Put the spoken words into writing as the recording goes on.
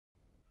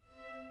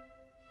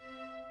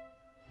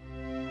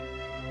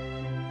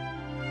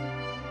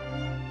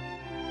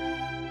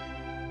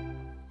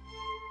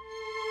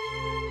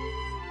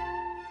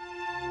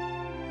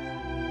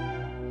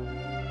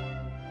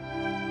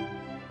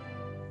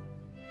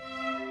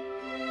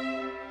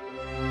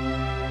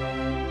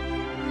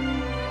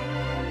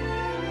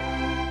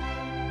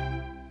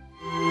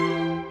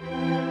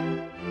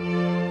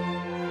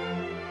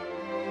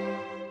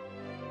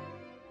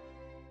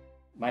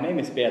name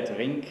is Bert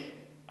Rink.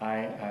 I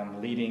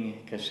am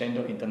leading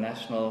Crescendo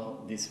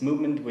International, this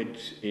movement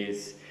which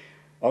is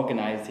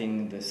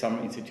organizing the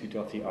Summer Institute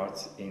of the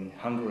Arts in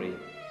Hungary.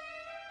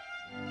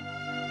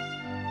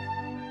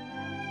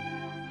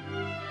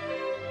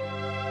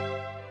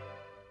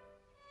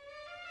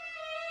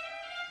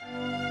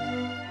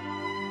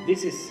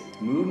 This is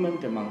a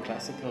movement among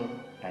classical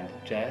and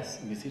jazz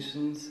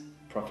musicians,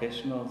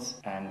 professionals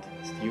and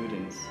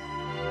students.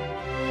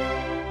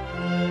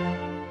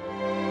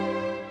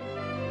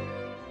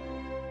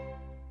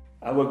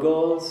 Our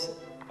goals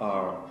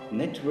are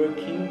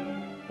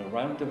networking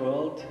around the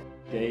world.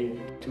 Today,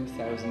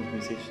 2,000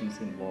 musicians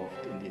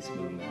involved in this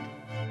movement.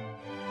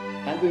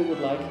 And we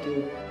would like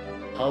to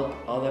help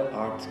other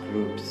art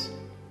groups,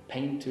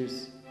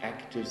 painters,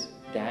 actors,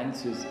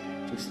 dancers,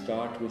 to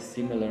start with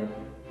similar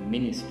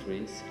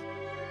ministries.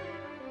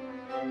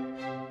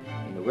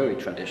 In a very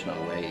traditional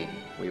way,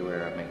 we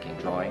were making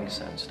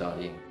drawings and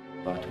studying,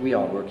 but we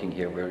are working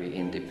here very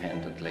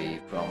independently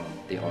from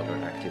the other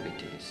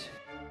activities.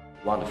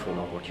 Wonderful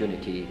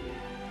opportunity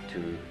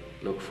to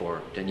look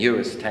for the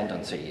newest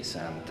tendencies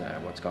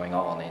and what's going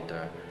on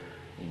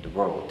in the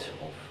world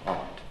of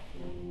art.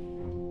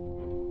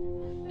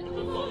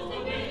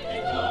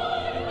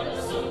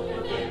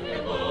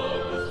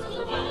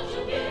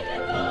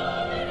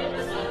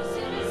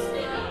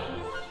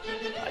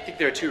 I think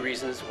there are two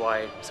reasons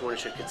why someone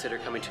should consider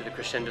coming to the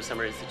Crescendo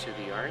Summer Institute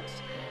of the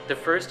Arts. The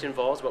first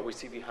involves what we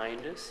see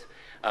behind us,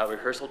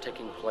 rehearsal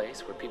taking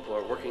place where people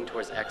are working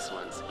towards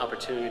excellence,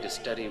 opportunity to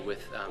study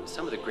with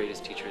some of the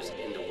greatest teachers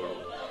in the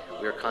world.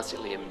 We are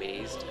constantly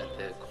amazed at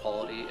the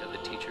quality of the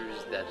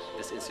teachers that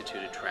this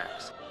institute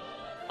attracts.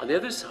 On the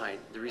other side,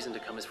 the reason to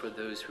come is for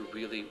those who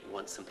really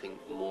want something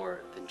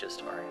more than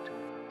just art.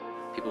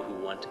 People who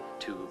want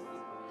to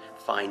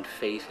find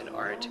faith in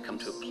art, to come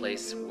to a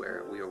place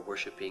where we are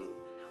worshiping,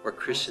 where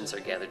Christians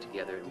are gathered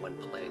together in one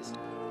place.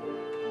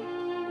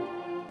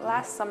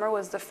 Last summer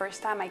was the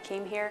first time I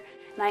came here,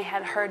 and I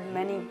had heard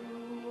many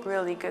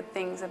really good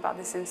things about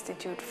this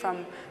institute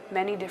from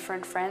many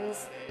different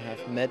friends. I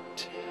have met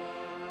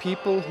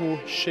people who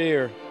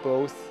share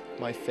both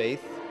my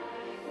faith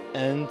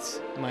and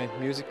my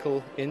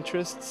musical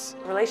interests.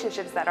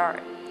 Relationships that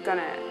are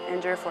gonna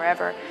endure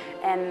forever,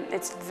 and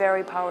it's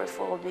very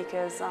powerful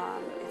because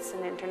it's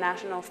an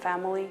international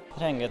family.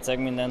 Rengeteg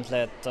mindent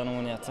lehet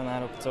tanulni a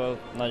tanároktól,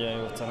 nagyon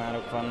jó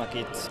tanárok vannak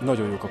itt.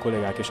 Nagyon jók a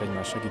kollégák és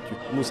egymást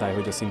segítjük. Muszáj,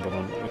 hogy a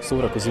színpadon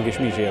szórakozunk és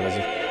mi is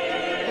élvezzük.